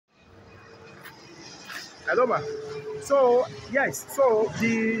Hello, ma. So yes, so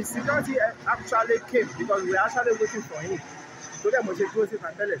the security actually came because we were actually waiting for him. So that was Joseph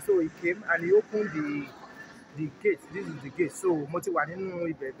and Tele. So he came and he opened the gate. This is the gate. So Moti wa nínú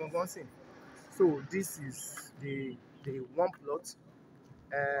ibẹ̀ gangan sìn. So this is the one plot.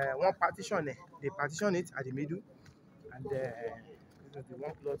 One partition. They partition it at the middle, and this is the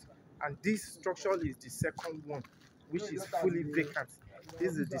one plot. And this structure is the second one, which is fully vacant.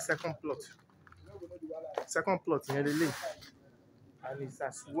 This is the second plot. Second plot in the and it's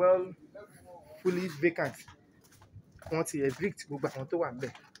as well fully vacant. Want to evict gbogbo àwọn tó wà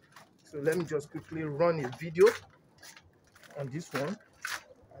ńbẹ̀. So let me just quickly run a video on this one,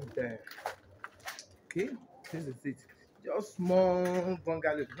 and okay, this is it. Just small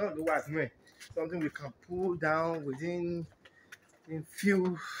bungalow, not ló wà nínú ẹ̀. Something we can pull down within in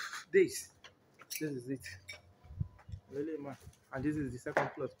few days. This is it. Lele ma, and this is the second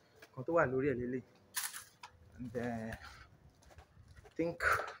plot. Kan tó wà lórí ẹ̀ lele. And I think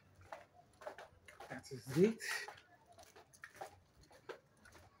that is it.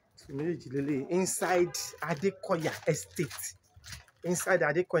 Inside Adekoya Estate. Inside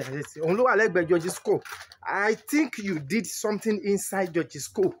Adekoya Estate. Òun ló wà lẹ́gbẹ̀ẹ́ George's School. I think you did something inside George's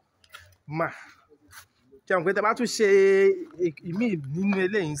School. Ma. Ṣé àwọn pé tẹ́ bá tún ṣe ìmí nínú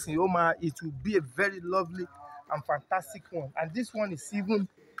eléyìí sìn, it will be a very lovely and fantastic one. And this one is even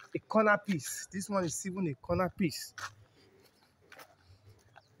a corner piece. This one is even a corner piece.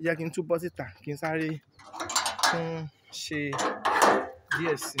 Yẹ kí n tún bọ́ síta kí n sáré tún ṣe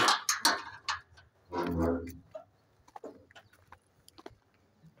díẹ̀ sí.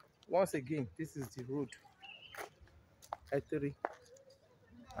 Once again, this is the road.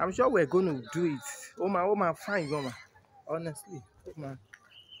 I'm sure we're going to do it. Oh my, fine, Goma. Honestly, oh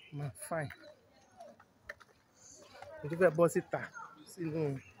my, fine. If I bust it,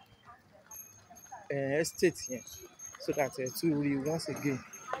 estate here, so that to once again,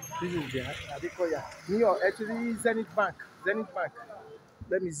 this is the Adekoya. Near actually Zenith Bank.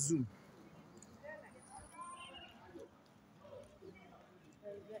 Let me zoom.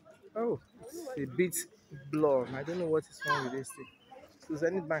 Oh, it's a bit blur. I don't know what is wrong with this thing. So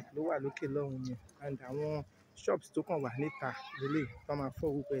Zenith Bank ló wà lókè lọ́hùn yẹn, and àwọn shops tó kàn wà níta lélẹ̀ tó máa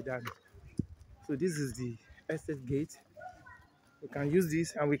fọ́ gbogbo ẹ̀ dànù. So this is the estate gate. We can use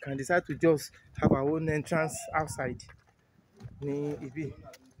this, and we can decide to just have our own entrance outside. Ní ibi.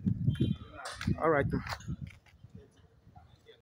 All right.